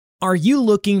Are you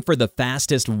looking for the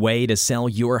fastest way to sell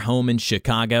your home in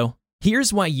Chicago?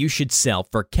 Here's why you should sell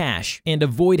for cash and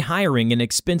avoid hiring an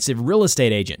expensive real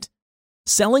estate agent.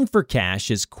 Selling for cash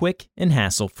is quick and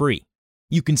hassle-free.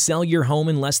 You can sell your home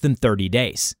in less than 30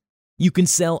 days. You can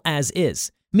sell as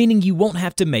is, meaning you won't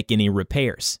have to make any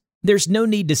repairs. There's no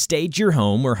need to stage your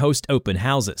home or host open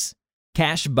houses.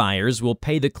 Cash buyers will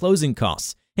pay the closing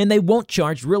costs, and they won't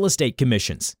charge real estate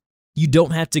commissions. You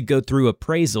don't have to go through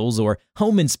appraisals or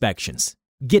home inspections.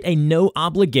 Get a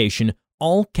no-obligation,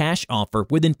 all-cash offer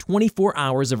within 24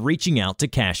 hours of reaching out to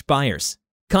cash buyers.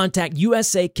 Contact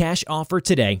USA Cash Offer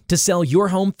today to sell your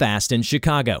home fast in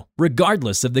Chicago,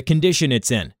 regardless of the condition it's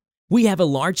in. We have a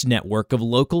large network of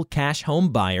local cash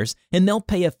home buyers, and they'll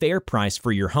pay a fair price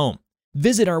for your home.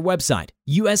 Visit our website,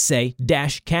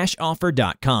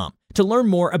 usa-cashoffer.com, to learn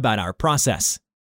more about our process.